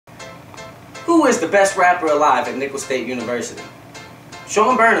Who is the best rapper alive at Nicholls State University?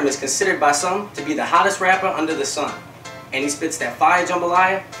 Sean Burnham is considered by some to be the hottest rapper under the sun. And he spits that fire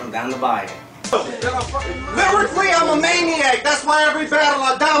jambalaya from down the bayou. Lyrically, I'm a maniac. That's why every battle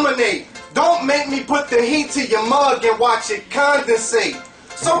I dominate. Don't make me put the heat to your mug and watch it condensate.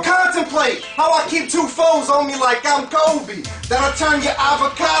 So contemplate how I keep two foes on me like I'm Kobe. That'll turn your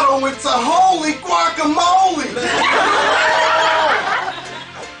avocado into holy guacamole.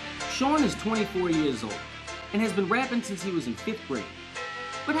 Sean is 24 years old and has been rapping since he was in 5th grade.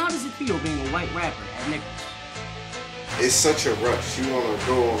 But how does it feel being a white rapper at Nicholls? It's such a rush. You want to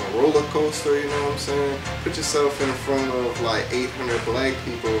go on a roller coaster, you know what I'm saying? Put yourself in front of like 800 black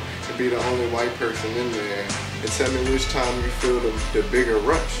people and be the only white person in there and tell me which time you feel the bigger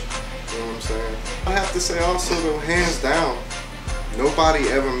rush. You know what I'm saying? I have to say also though, hands down, nobody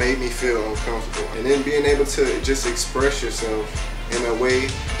ever made me feel uncomfortable. And then being able to just express yourself in a way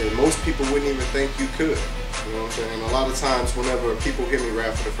that most people wouldn't even think you could. You know what I'm saying? A lot of times whenever people hear me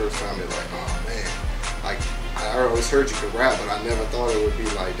rap for the first time, they're like, oh man, like, I always heard you could rap, but I never thought it would be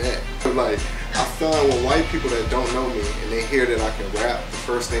like that. But like, I find with white people that don't know me and they hear that I can rap, the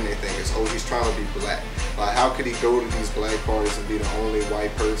first thing they think is, oh, he's trying to be black. Like, how could he go to these black parties and be the only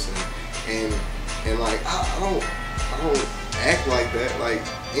white person? And like, I don't act like that. Like,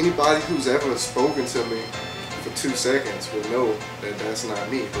 anybody who's ever spoken to me for 2 seconds will know that that's not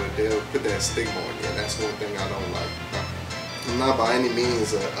me, but they'll put that stigma on you, and that's one thing I don't like. I'm not by any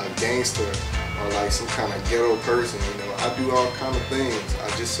means a gangster or like some kind of ghetto person, you know. I do all kind of things. I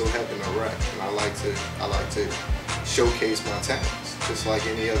just so happen to rap, and I like to showcase my talents, just like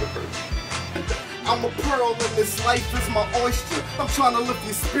any other person. I'm a pearl and this life is my oyster. I'm trying to lift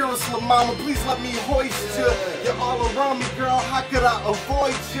your spirits, little mama. Please let me hoist you. You're all around me, girl. How could I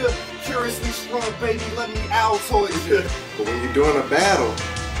avoid you? Curiously strong, baby. Let me Altoid you. But when you're doing a battle,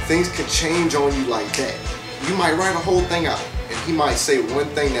 things can change on you like that. You might write a whole thing out, and he might say one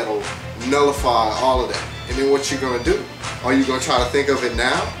thing that'll nullify all of that. And then what you gonna do? Are you gonna try to think of it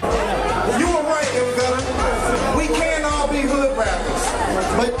now? You were right, Inventor. We can't all be hood rappers.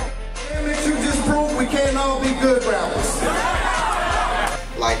 But damn it, you just proved we can't all be good rappers.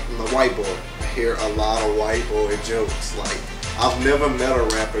 Like, I'm a white boy. I hear a lot of white boy jokes. Like, I've never met a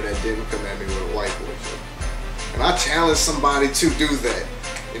rapper that didn't come at me with a white boy joke. And I challenge somebody to do that.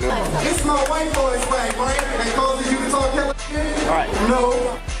 You know? It's my white boy swag, right? That causes you to talk hella shit? Alright.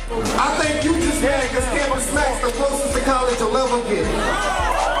 No. I think you just mad because campus smacks the closest to college you'll ever get.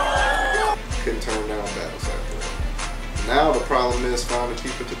 Couldn't turn down battles after that. Now the problem is finding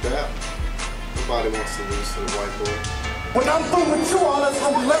people to battle. Nobody wants to lose to the white boy. When I'm through with you, all that's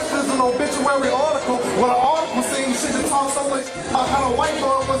gonna be left is an obituary article. When an article saying you shouldn't talk so much about how the white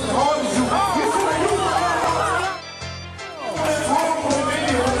boy wasn't hard as you.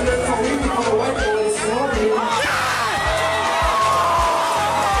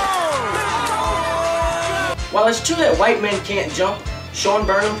 While it's true that white men can't jump, Sean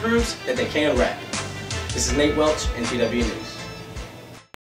Burnham proves that they can rap. This is Nate Welch, NTW News.